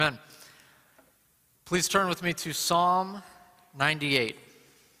Please turn with me to Psalm 98.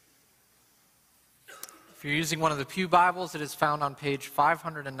 If you're using one of the Pew Bibles, it is found on page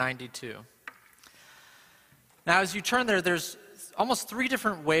 592. Now, as you turn there, there's almost three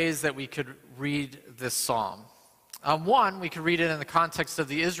different ways that we could read this psalm. One, we could read it in the context of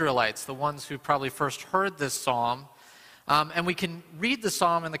the Israelites, the ones who probably first heard this psalm. And we can read the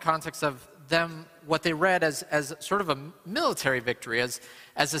psalm in the context of them, what they read as sort of a military victory, as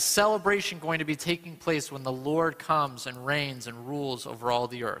a celebration going to be taking place when the Lord comes and reigns and rules over all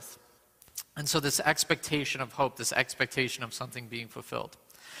the earth. And so this expectation of hope, this expectation of something being fulfilled.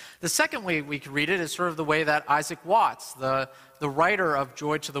 The second way we could read it is sort of the way that Isaac Watts, the writer of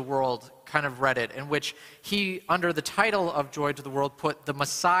Joy to the World, kind of read it, in which he, under the title of Joy to the World, put the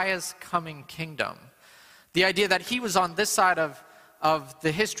Messiah's coming kingdom. The idea that he was on this side of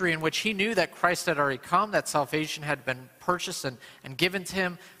the history in which he knew that Christ had already come, that salvation had been purchased and given to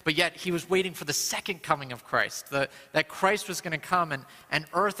him, but yet he was waiting for the second coming of Christ, that Christ was going to come and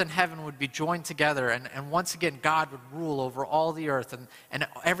earth and heaven would be joined together, and once again God would rule over all the earth and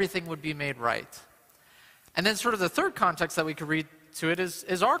everything would be made right. And then sort of the third context that we could read to it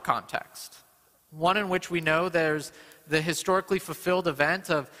is our context, one in which we know there's the historically fulfilled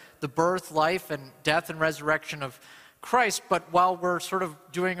event of the birth, life, and death and resurrection of Christ, but while we're sort of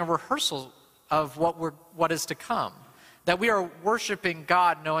doing a rehearsal of what is to come, that we are worshiping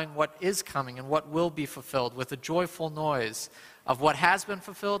God knowing what is coming and what will be fulfilled with a joyful noise of what has been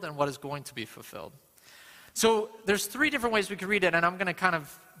fulfilled and what is going to be fulfilled. So there's three different ways we could read it, and I'm going to kind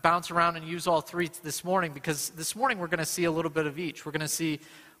of bounce around and use all three this morning, because this morning we're going to see a little bit of each. We're going to see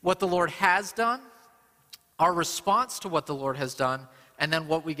what the Lord has done, our response to what the Lord has done, and then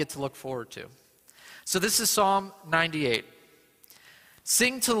what we get to look forward to. So this is Psalm 98.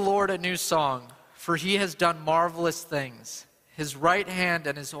 Sing to the Lord a new song, for he has done marvelous things. His right hand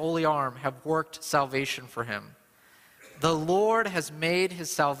and his holy arm have worked salvation for him. The Lord has made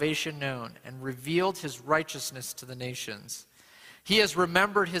his salvation known and revealed his righteousness to the nations. He has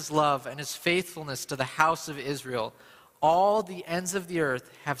remembered his love and his faithfulness to the house of Israel. All the ends of the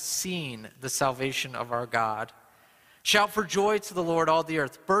earth have seen the salvation of our God. Shout for joy to the Lord, all the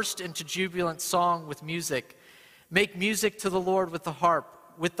earth. Burst into jubilant song with music. Make music to the Lord with the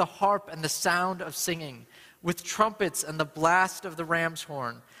harp and the sound of singing, with trumpets and the blast of the ram's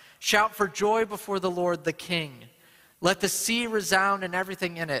horn. Shout for joy before the Lord the King. Let the sea resound and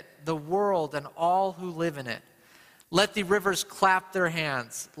everything in it, the world and all who live in it. Let the rivers clap their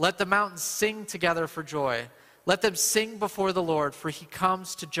hands. Let the mountains sing together for joy. Let them sing before the Lord, for he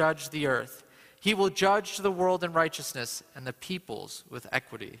comes to judge the earth. He will judge the world in righteousness and the peoples with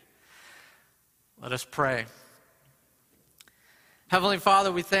equity. Let us pray. Heavenly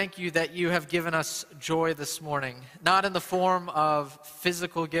Father, we thank you that you have given us joy this morning, not in the form of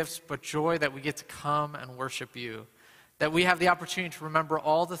physical gifts, but joy that we get to come and worship you, that we have the opportunity to remember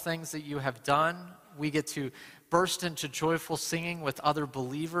all the things that you have done. We get to burst into joyful singing with other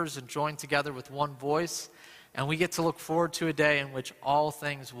believers and join together with one voice. And we get to look forward to a day in which all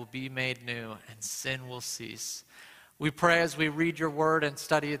things will be made new and sin will cease. We pray as we read your word and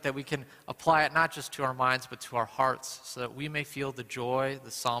study it that we can apply it not just to our minds but to our hearts, so that we may feel the joy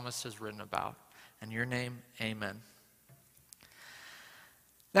the psalmist has written about. In your name, amen.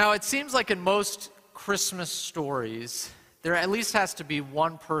 Now, it seems like in most Christmas stories, there at least has to be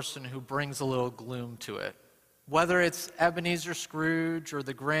one person who brings a little gloom to it. Whether it's Ebenezer Scrooge or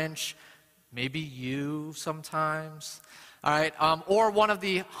the Grinch, maybe you sometimes, all right? Or one of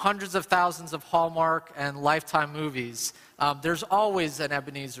the hundreds of thousands of Hallmark and Lifetime movies. There's always an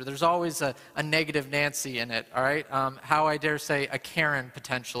Ebenezer. There's always a negative Nancy in it, all right? How I dare say a Karen,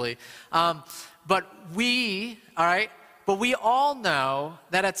 potentially. But we all know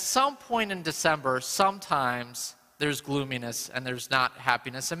that at some point in December, sometimes there's gloominess and there's not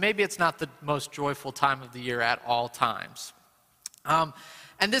happiness. And maybe it's not the most joyful time of the year at all times.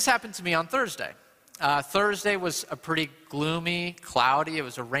 And this happened to me on Thursday. Thursday was a pretty gloomy, cloudy, it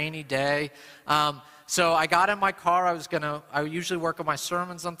was a rainy day. So I got in my car. I usually work on my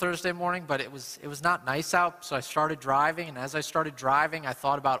sermons on Thursday morning, but it was not nice out, so I started driving. And as I started driving, I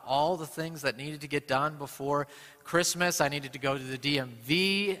thought about all the things that needed to get done before Christmas. I needed to go to the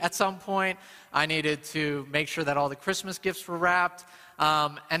DMV at some point. I needed to make sure that all the Christmas gifts were wrapped.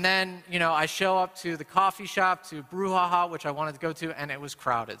 And then, I show up to the coffee shop, to Brouhaha, which I wanted to go to, and it was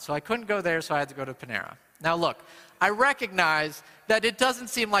crowded. So I couldn't go there, so I had to go to Panera. Now look, I recognize that it doesn't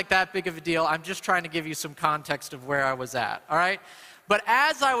seem like that big of a deal. I'm just trying to give you some context of where I was at, all right? But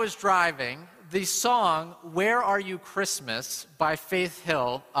as I was driving, the song Where Are You Christmas by Faith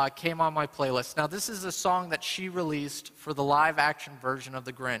Hill came on my playlist. Now, this is a song that she released for the live action version of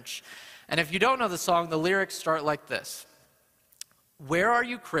The Grinch. And if you don't know the song, the lyrics start like this. Where are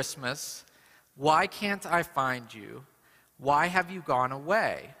you, Christmas? Why can't I find you? Why have you gone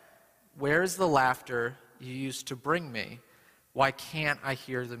away? Where is the laughter you used to bring me? Why can't I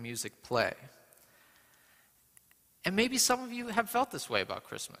hear the music play? And maybe some of you have felt this way about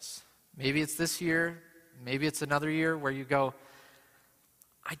Christmas. Maybe it's this year, maybe it's another year where you go,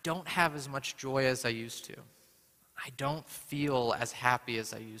 I don't have as much joy as I used to. I don't feel as happy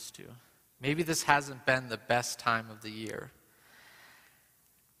as I used to. Maybe this hasn't been the best time of the year.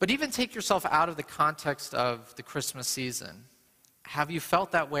 But even take yourself out of the context of the Christmas season. Have you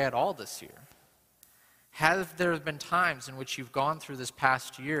felt that way at all this year? Have there been times in which you've gone through this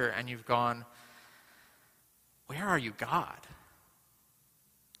past year and you've gone, where are you, God?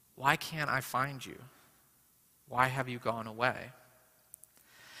 Why can't I find you? Why have you gone away?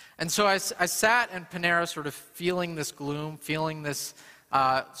 And so I sat in Panera sort of feeling this gloom, feeling this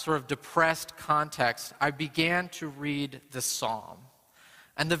sort of depressed context. I began to read this psalm.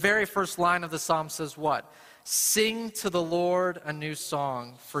 And the very first line of the psalm says what? Sing to the Lord a new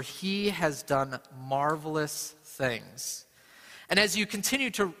song, for he has done marvelous things. And as you continue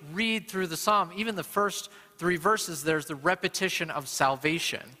to read through the psalm, even the first 3 verses, there's the repetition of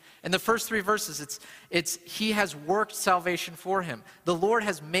salvation. In the first 3 verses, it's he has worked salvation for him. The Lord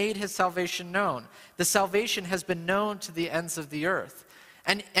has made his salvation known. The salvation has been known to the ends of the earth.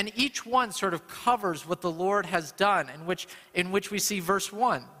 And each one sort of covers what the Lord has done, in which we see verse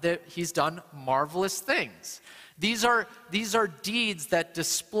 1, that he's done marvelous things. These are deeds that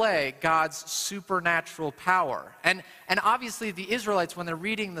display God's supernatural power. And obviously the Israelites, when they're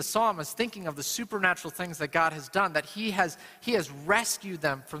reading the psalm, is thinking of the supernatural things that God has done, that he has rescued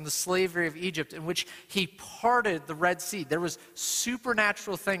them from the slavery of Egypt, in which he parted the Red Sea. There was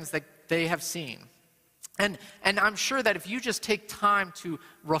supernatural things that they have seen. And I'm sure that if you just take time to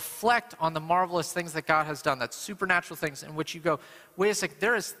reflect on the marvelous things that God has done, that supernatural things in which you go, wait a second,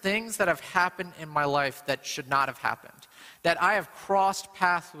 there is things that have happened in my life that should not have happened. That I have crossed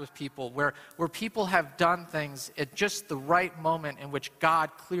paths with people where people have done things at just the right moment in which God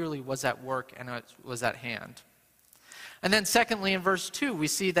clearly was at work and was at hand. And then secondly, in verse 2, we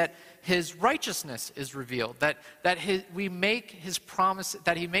see that his righteousness is revealed, that he makes his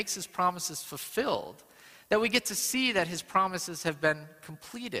promises fulfilled. That we get to see that his promises have been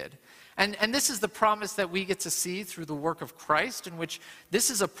completed. And this is the promise that we get to see through the work of Christ, in which this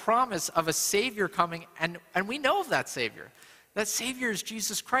is a promise of a Savior coming, and we know of that Savior. That Savior is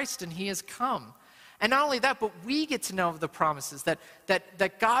Jesus Christ, and he has come. And not only that, but we get to know of the promises,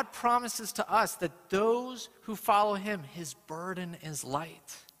 that God promises to us that those who follow him, his burden is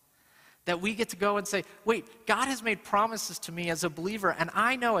light. That we get to go and say, wait, God has made promises to me as a believer, and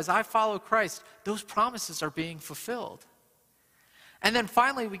I know as I follow Christ, those promises are being fulfilled. And then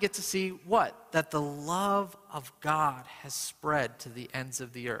finally, we get to see what? That the love of God has spread to the ends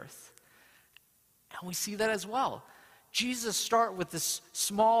of the earth. And we see that as well. Jesus started with this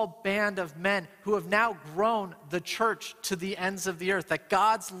small band of men who have now grown the church to the ends of the earth, that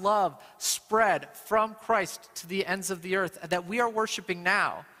God's love spread from Christ to the ends of the earth, and that we are worshiping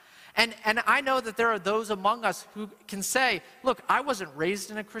now. And I know that there are those among us who can say, look, I wasn't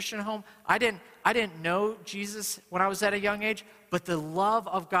raised in a Christian home. I didn't know Jesus when I was at a young age, but the love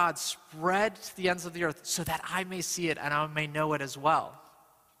of God spread to the ends of the earth so that I may see it and I may know it as well.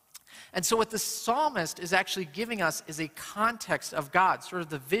 And so what the psalmist is actually giving us is a context of God, sort of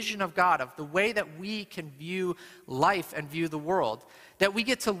the vision of God, of the way that we can view life and view the world, that we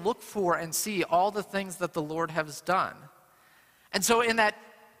get to look for and see all the things that the Lord has done. And so in that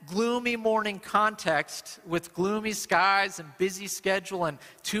gloomy morning context with gloomy skies and busy schedule and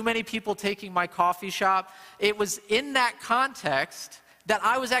too many people taking my coffee shop, it was in that context that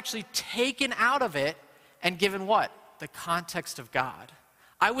I was actually taken out of it and given what? The context of God.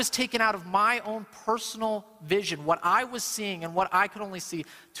 I was taken out of my own personal vision, what I was seeing and what I could only see,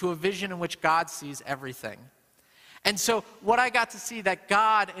 to a vision in which God sees everything. And so what I got to see, that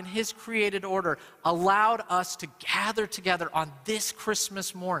God in his created order allowed us to gather together on this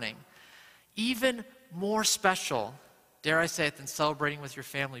Christmas morning, even more special, dare I say it, than celebrating with your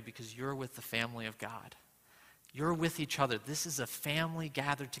family, because you're with the family of God. You're with each other. This is a family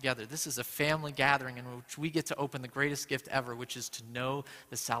gathered together. This is a family gathering in which we get to open the greatest gift ever, which is to know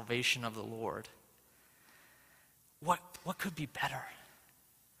the salvation of the Lord. What could be better?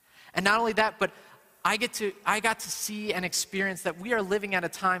 And not only that, but I got to see and experience that we are living at a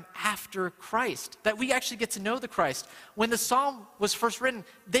time after Christ, that we actually get to know the Christ. When the psalm was first written,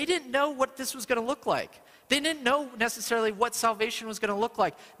 they didn't know what this was going to look like. They didn't know necessarily what salvation was going to look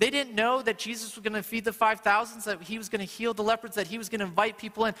like. They didn't know that Jesus was going to feed the 5,000s, that he was going to heal the lepers, that he was going to invite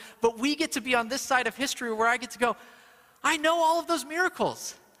people in. But we get to be on this side of history where I get to go, I know all of those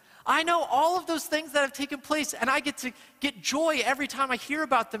miracles. I know all of those things that have taken place, and I get to get joy every time I hear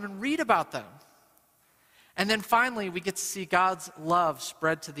about them and read about them. And then finally, we get to see God's love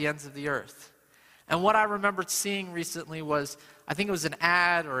spread to the ends of the earth. And what I remembered seeing recently was, I think it was an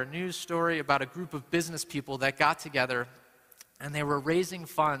ad or a news story about a group of business people that got together, and they were raising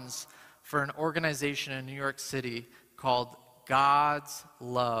funds for an organization in New York City called God's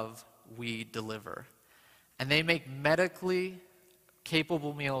Love We Deliver. And they make medically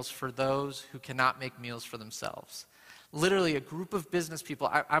capable meals for those who cannot make meals for themselves. Literally a group of business people,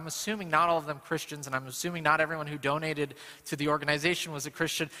 I'm assuming not all of them Christians, and I'm assuming not everyone who donated to the organization was a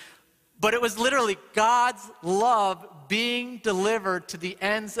Christian, but it was literally God's love being delivered to the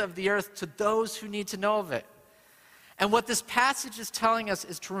ends of the earth, to those who need to know of it. And what this passage is telling us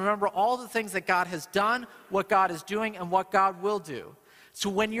is to remember all the things that God has done, what God is doing, and what God will do. So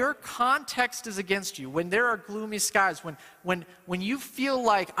when your context is against you, when there are gloomy skies, when you feel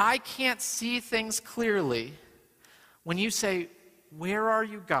like I can't see things clearly, when you say, where are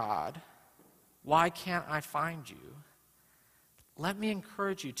you, God? Why can't I find you? Let me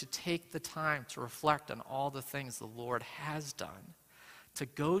encourage you to take the time to reflect on all the things the Lord has done, to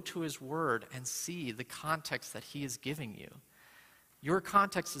go to his word and see the context that he is giving you. Your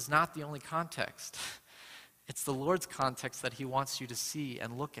context is not the only context. It's the Lord's context that he wants you to see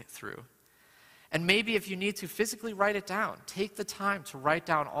and look at through. And maybe if you need to physically write it down, take the time to write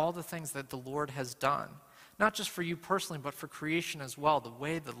down all the things that the Lord has done. Not just for you personally, but for creation as well, the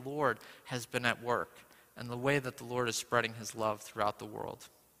way the Lord has been at work and the way that the Lord is spreading his love throughout the world.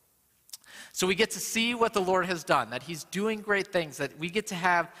 So we get to see what the Lord has done, that he's doing great things, that we get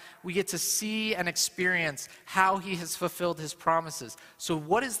to see and experience how he has fulfilled his promises. So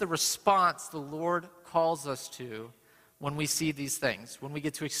what is the response the Lord calls us to when we see these things, when we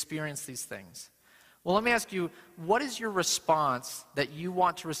get to experience these things? Well, let me ask you, what is your response that you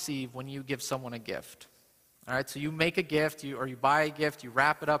want to receive when you give someone a gift? All right, so you make a gift, or you buy a gift, you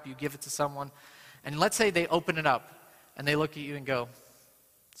wrap it up, you give it to someone, and let's say they open it up and they look at you and go,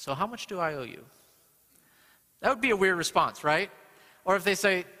 so how much do I owe you? That would be a weird response, right? Or if they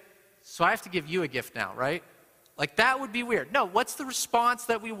say, so I have to give you a gift now, right? Like that would be weird. No, what's the response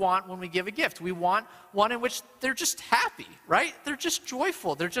that we want when we give a gift? We want one in which they're just happy, right? They're just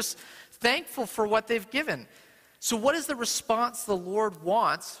joyful. They're just thankful for what they've given. So what is the response the Lord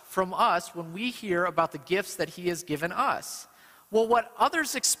wants from us when we hear about the gifts that he has given us? Well, what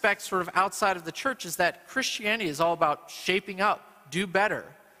others expect sort of outside of the church is that Christianity is all about shaping up, do better,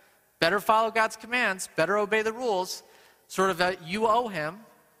 better follow God's commands, better obey the rules, sort of you owe him,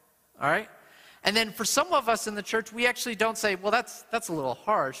 all right? And then for some of us in the church, we actually don't say, well, that's a little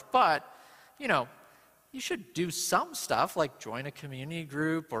harsh, but, you should do some stuff like join a community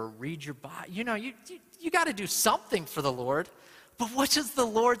group or read your Bible. You got to do something for the Lord. But what does the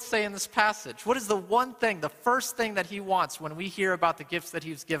Lord say in this passage? What is the one thing, the first thing that he wants when we hear about the gifts that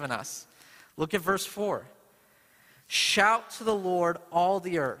he's given us? Look at verse 4. Shout to the Lord, all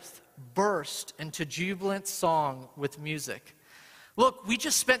the earth. Burst into jubilant song with music. Look, we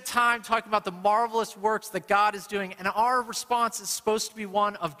just spent time talking about the marvelous works that God is doing, and our response is supposed to be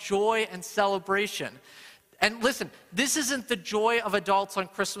one of joy and celebration. And listen, this isn't the joy of adults on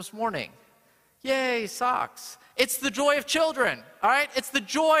Christmas morning. Yay, socks. It's the joy of children, all right? It's the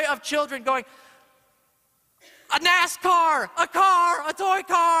joy of children going, a NASCAR, a car, a toy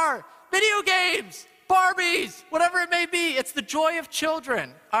car, video games, Barbies, whatever it may be. It's the joy of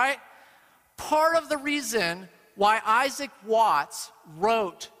children, all right? Part of the reason why Isaac Watts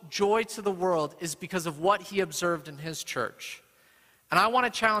wrote Joy to the World is because of what he observed in his church. And I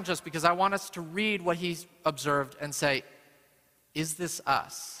want to challenge us because I want us to read what he observed and say, is this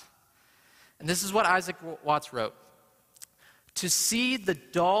us? And this is what Isaac Watts wrote. To see the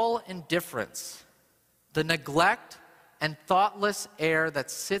dull indifference, the neglect and thoughtless air that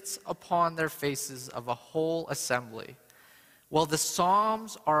sits upon their faces of a whole assembly, while the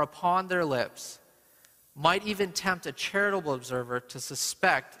psalms are upon their lips, might even tempt a charitable observer to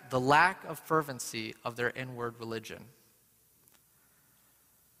suspect the lack of fervency of their inward religion.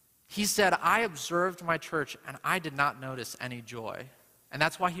 He said, I observed my church and I did not notice any joy. And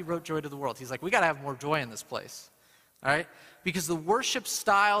that's why he wrote Joy to the World. He's like, we got to have more joy in this place, all right? Because the worship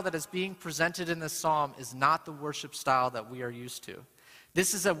style that is being presented in this psalm is not the worship style that we are used to.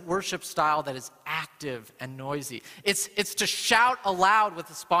 This is a worship style that is active and noisy. It's to shout aloud with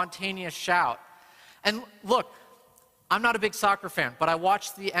a spontaneous shout. And look, I'm not a big soccer fan, but I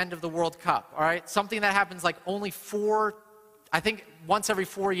watched the end of the World Cup, all right? Something that happens like only once every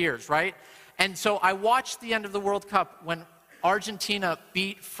 4 years, right? And so I watched the end of the World Cup when Argentina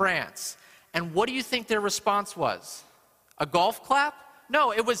beat France. And what do you think their response was? A golf clap?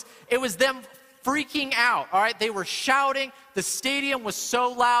 No, it was them freaking out, all right? They were shouting. The stadium was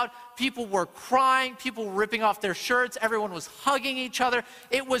so loud. People were crying. People were ripping off their shirts. Everyone was hugging each other.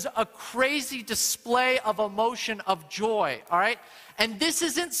 It was a crazy display of emotion, of joy, all right? And this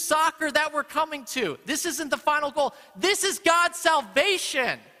isn't soccer that we're coming to. This isn't the final goal. This is God's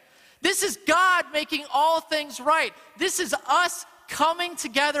salvation. This is God making all things right. This is us coming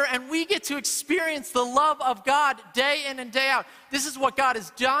together, and we get to experience the love of God day in and day out. This is what God has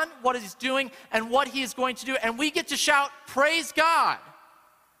done, what He's doing, and what He is going to do. And we get to shout, praise God.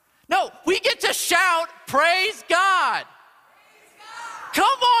 No, we get to shout, praise God. Praise God.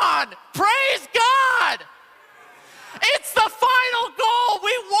 Come on, praise God. It's the final goal.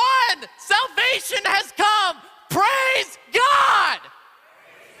 We won. Salvation has come. Praise God.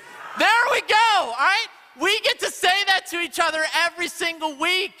 There we go, all right? We get to say that to each other every single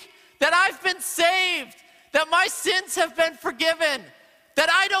week, that I've been saved, that my sins have been forgiven, that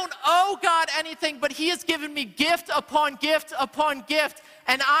I don't owe God anything, but He has given me gift upon gift upon gift.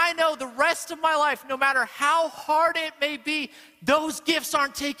 And I know the rest of my life, no matter how hard it may be, those gifts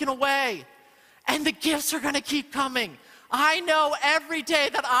aren't taken away. And the gifts are going to keep coming. I know every day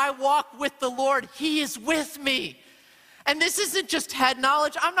that I walk with the Lord, He is with me. And this isn't just head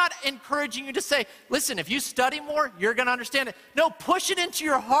knowledge. I'm not encouraging you to say, listen, if you study more, you're going to understand it. No, push it into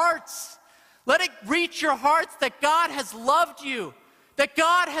your hearts. Let it reach your hearts that God has loved you, that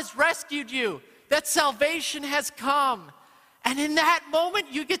God has rescued you, that salvation has come. And in that moment,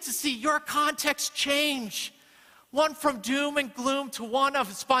 you get to see your context change. One from doom and gloom to one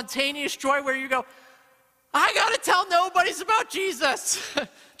of spontaneous joy where you go, I got to tell nobodies about Jesus.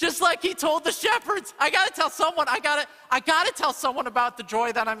 Just like He told the shepherds, I got to tell someone, I got to tell someone about the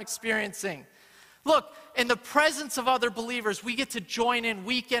joy that I'm experiencing. Look, in the presence of other believers, we get to join in and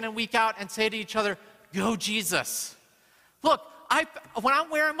week out and say to each other, go Jesus. Look, when I'm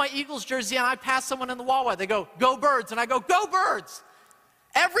wearing my Eagles jersey and I pass someone in the Wawa, they go, go Birds, and I go, go Birds.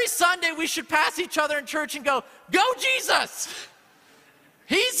 Every Sunday we should pass each other in church and go, go Jesus.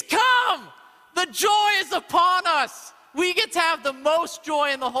 He's come. The joy is upon us. We get to have the most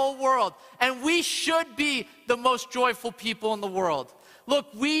joy in the whole world, and we should be the most joyful people in the world. Look,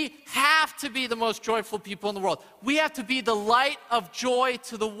 we have to be the most joyful people in the world. We have to be the light of joy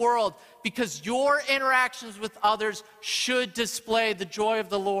to the world, because your interactions with others should display the joy of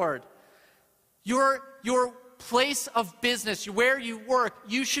the Lord. Your place of business, where you work,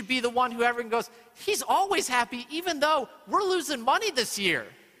 you should be the one who everyone goes, he's always happy even though we're losing money this year.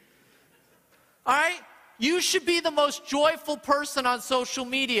 All right? You should be the most joyful person on social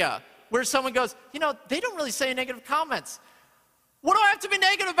media, where someone goes, you know, they don't really say negative comments. What do I have to be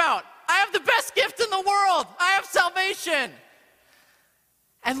negative about? I have the best gift in the world. I have salvation.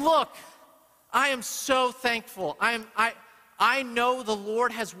 And look, I am so thankful. I know the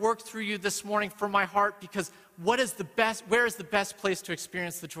Lord has worked through you this morning from my heart, because where is the best place to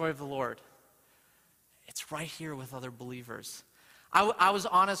experience the joy of the Lord? It's right here with other believers. I was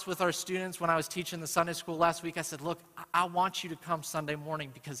honest with our students when I was teaching the Sunday school last week. I said, look, I want you to come Sunday morning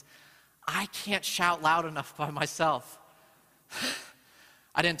because I can't shout loud enough by myself.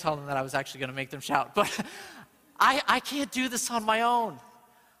 I didn't tell them that I was actually going to make them shout, but I can't do this on my own.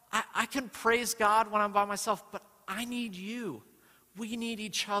 I can praise God when I'm by myself, but I need you. We need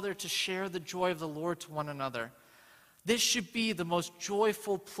each other to share the joy of the Lord to one another. This should be the most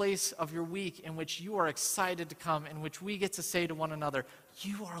joyful place of your week, in which you are excited to come, in which we get to say to one another,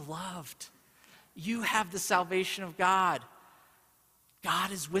 you are loved. You have the salvation of God.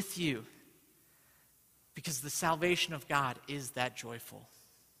 God is with you. Because the salvation of God is that joyful.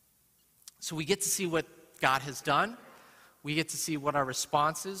 So we get to see what God has done. We get to see what our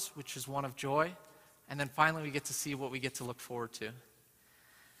response is, which is one of joy. And then finally, we get to see what we get to look forward to.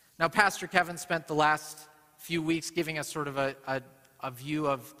 Now, Pastor Kevin spent the last few weeks giving us sort of a view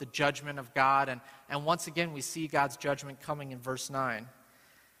of the judgment of God. And once again, we see God's judgment coming in verse 9.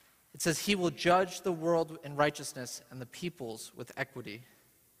 It says, He will judge the world in righteousness and the peoples with equity.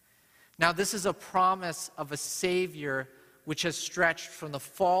 Now, this is a promise of a Savior which has stretched from the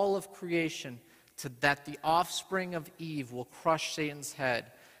fall of creation to that the offspring of Eve will crush Satan's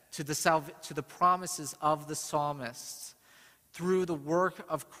head, to the promises of the psalmists, through the work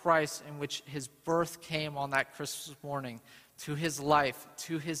of Christ, in which His birth came on that Christmas morning, to his life,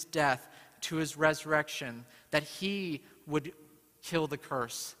 to his death, to his resurrection, that he would kill the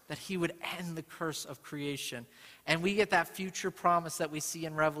curse, that he would end the curse of creation. And we get that future promise that we see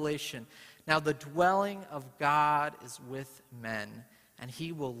in Revelation. Now the dwelling of God is with men, and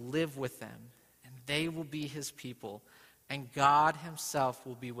he will live with them, and they will be his people, and God himself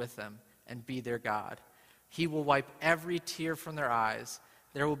will be with them and be their God. He will wipe every tear from their eyes.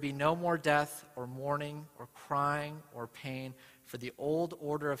 There will be no more death or mourning or crying or pain, for the old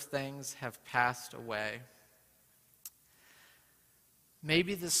order of things have passed away.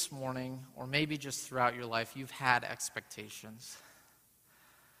 Maybe this morning, or maybe just throughout your life, you've had expectations.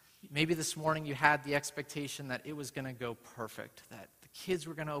 Maybe this morning you had the expectation that it was going to go perfect, that the kids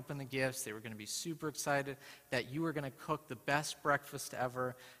were going to open the gifts, they were going to be super excited, that you were going to cook the best breakfast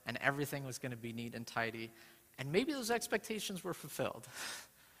ever, and everything was going to be neat and tidy. And maybe those expectations were fulfilled,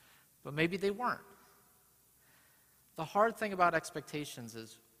 but maybe they weren't. The hard thing about expectations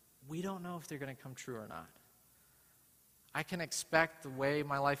is we don't know if they're going to come true or not. I can expect the way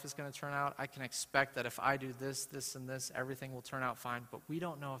my life is going to turn out. I can expect that if I do this, this, and this, everything will turn out fine, but we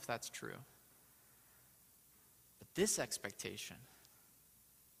don't know if that's true. But this expectation,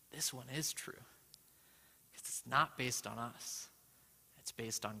 this one is true, because it's not based on us. It's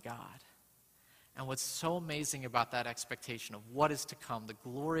based on God. And what's so amazing about that expectation of what is to come, the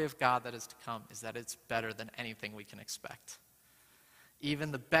glory of God that is to come, is that it's better than anything we can expect.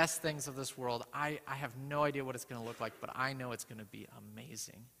 Even the best things of this world, I have no idea what it's going to look like, but I know it's going to be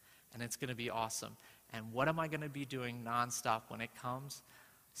amazing, and it's going to be awesome. And what am I going to be doing nonstop when it comes?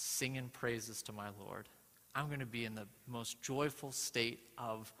 Singing praises to my Lord. I'm going to be in the most joyful state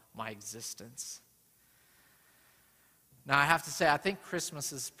of my existence. Now, I have to say, I think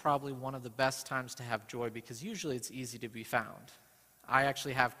Christmas is probably one of the best times to have joy, because usually it's easy to be found. I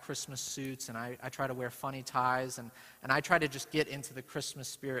actually have Christmas suits, and I try to wear funny ties, and I try to just get into the Christmas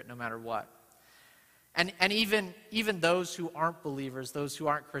spirit no matter what. And even those who aren't believers, those who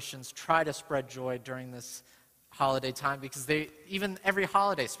aren't Christians, try to spread joy during this holiday time, because even every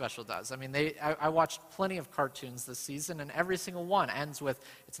holiday special does. I mean, I watched plenty of cartoons this season, and every single one ends with,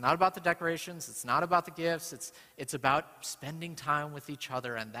 it's not about the decorations, it's not about the gifts, it's about spending time with each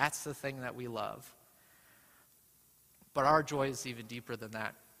other, and that's the thing that we love. But our joy is even deeper than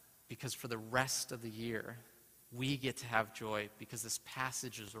that, because for the rest of the year, we get to have joy, because this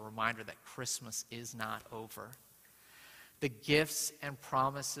passage is a reminder that Christmas is not over. The gifts and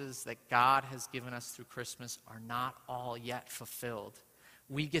promises that God has given us through Christmas are not all yet fulfilled.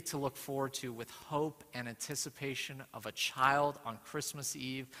 We get to look forward to, with hope and anticipation, of a child on Christmas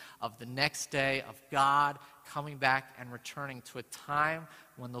Eve, of the next day, of God coming back and returning to a time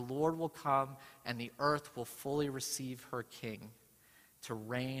when the Lord will come and the earth will fully receive her King to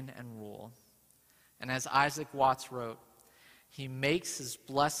reign and rule. And as Isaac Watts wrote, he makes his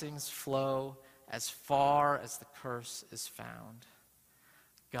blessings flow as far as the curse is found.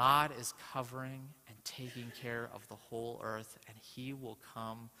 God is covering and taking care of the whole earth, and he will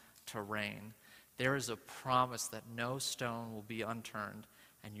come to reign. There is a promise that no stone will be unturned,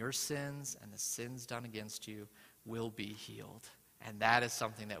 and your sins and the sins done against you will be healed. And that is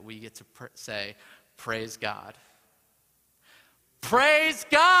something that we get to say, praise God. Praise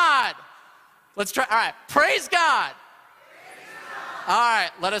God! Let's try. All right, praise God! Praise God! All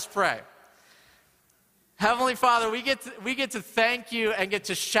right, let us pray. Heavenly Father, we get to thank you and get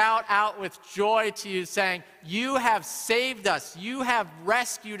to shout out with joy to you, saying, you have saved us. You have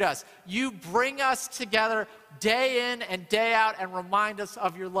rescued us. You bring us together day in and day out and remind us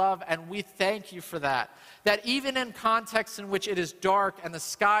of your love, and we thank you for that. That even in contexts in which it is dark and the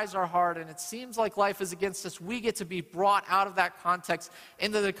skies are hard and it seems like life is against us, we get to be brought out of that context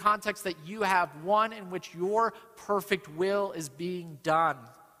into the context that you have, one in which your perfect will is being done.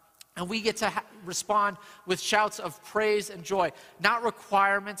 And we get to respond with shouts of praise and joy. Not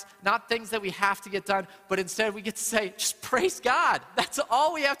requirements, not things that we have to get done, but instead we get to say, just praise God. That's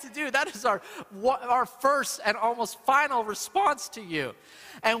all we have to do. That is our first and almost final response to you.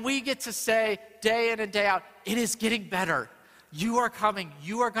 And we get to say day in and day out, it is getting better. You are coming.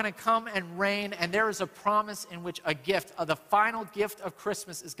 You are going to come and reign. And there is a promise in which a gift, the final gift of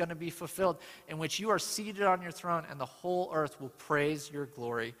Christmas, is going to be fulfilled, in which you are seated on your throne and the whole earth will praise your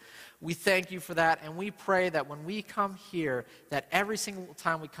glory. We thank you for that. And we pray that when we come here, that every single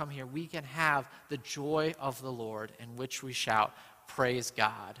time we come here, we can have the joy of the Lord, in which we shout, praise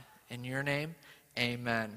God. In your name, amen.